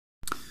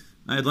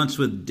I had lunch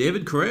with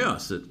David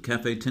Correos at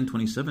Cafe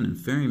 1027 in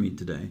Ferrymead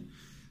today.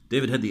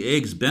 David had the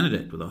Eggs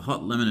Benedict with a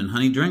hot lemon and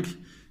honey drink,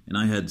 and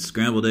I had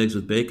scrambled eggs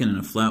with bacon and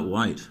a flat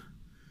white.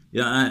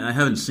 Yeah, I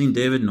haven't seen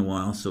David in a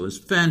while, so it was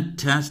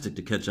fantastic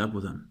to catch up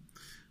with him.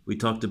 We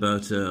talked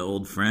about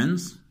old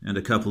friends and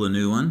a couple of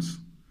new ones.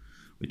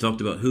 We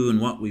talked about who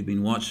and what we've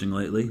been watching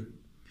lately.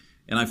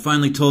 And I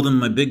finally told him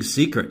my big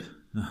secret.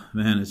 Oh,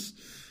 man,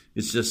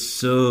 it's just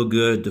so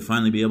good to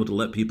finally be able to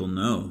let people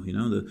know. You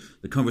know,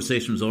 the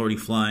conversation was already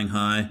flying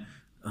high,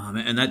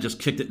 and that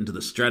just kicked it into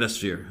the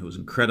stratosphere. It was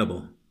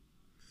incredible.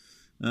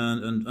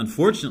 And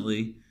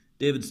unfortunately,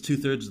 David's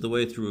two-thirds of the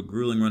way through a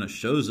grueling run of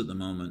shows at the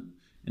moment,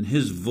 and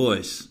his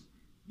voice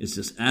is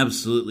just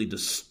absolutely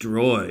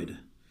destroyed.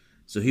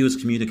 So he was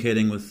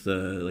communicating with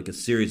like a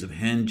series of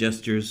hand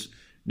gestures,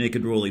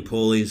 naked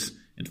roly-polies,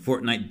 and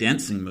Fortnite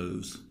dancing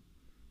moves.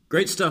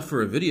 Great stuff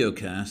for a video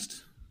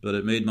cast, but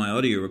it made my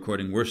audio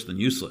recording worse than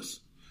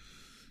useless.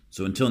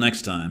 So until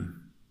next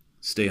time,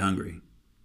 stay hungry.